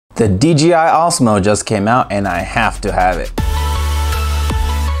The DJI Osmo just came out and I have to have it.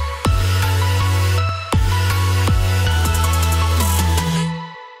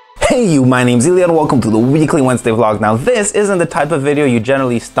 Hey you, my name's Ilya and welcome to the weekly Wednesday vlog. Now this isn't the type of video you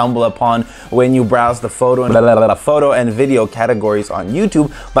generally stumble upon when you browse the photo and video categories on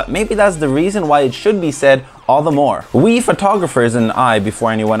YouTube, but maybe that's the reason why it should be said all the more. We photographers, and I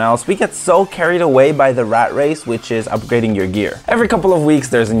before anyone else, we get so carried away by the rat race, which is upgrading your gear. Every couple of weeks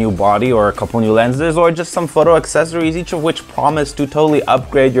there's a new body or a couple new lenses or just some photo accessories, each of which promise to totally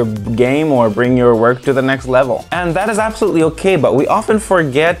upgrade your game or bring your work to the next level. And that is absolutely okay, but we often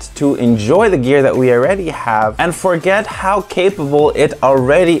forget to enjoy the gear that we already have and forget how capable it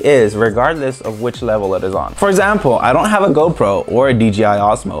already is, regardless of which level it is on. For example, I don't have a GoPro or a DJI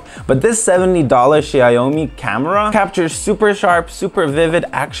Osmo, but this $70 Xiaomi camera captures super sharp, super vivid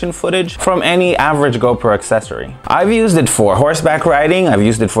action footage from any average GoPro accessory. I've used it for horseback riding, I've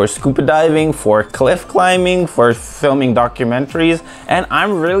used it for scuba diving, for cliff climbing, for filming documentaries, and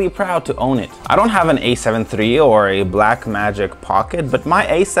I'm really proud to own it. I don't have an A7 III or a Blackmagic Pocket, but my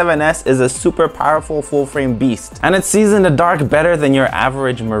A7S is a super powerful full-frame beast, and it sees in the dark better than your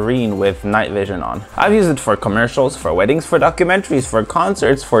average Marine with night vision on. I've used it for commercials, for weddings, for documentaries, for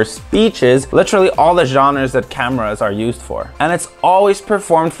concerts, for speeches, literally all the genres that cameras are used for. And it's always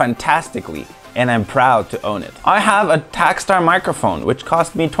performed fantastically, and I'm proud to own it. I have a Tackstar microphone, which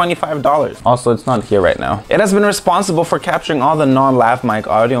cost me $25. Also, it's not here right now. It has been responsible for capturing all the non-lav mic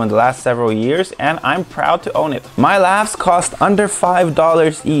audio in the last several years, and I'm proud to own it. My lavs cost under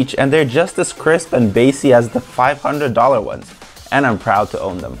 $5 each, and they're just as crisp and bassy as the $500 ones. And I'm proud to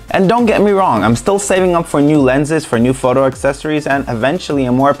own them. And don't get me wrong, I'm still saving up for new lenses, for new photo accessories, and eventually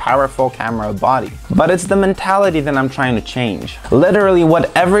a more powerful camera body. But it's the mentality that I'm trying to change. Literally,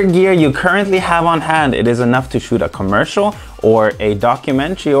 whatever gear you currently have on hand, it is enough to shoot a commercial or a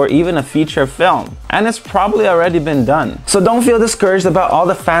documentary or even a feature film. And it's probably already been done. So don't feel discouraged about all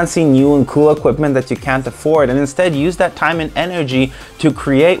the fancy new and cool equipment that you can't afford, and instead use that time and energy to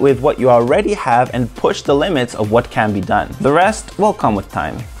create with what you already have and push the limits of what can be done. The rest will come with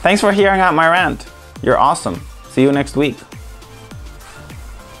time. Thanks for hearing out my rant. You're awesome. See you next week.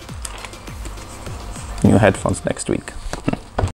 New headphones next week.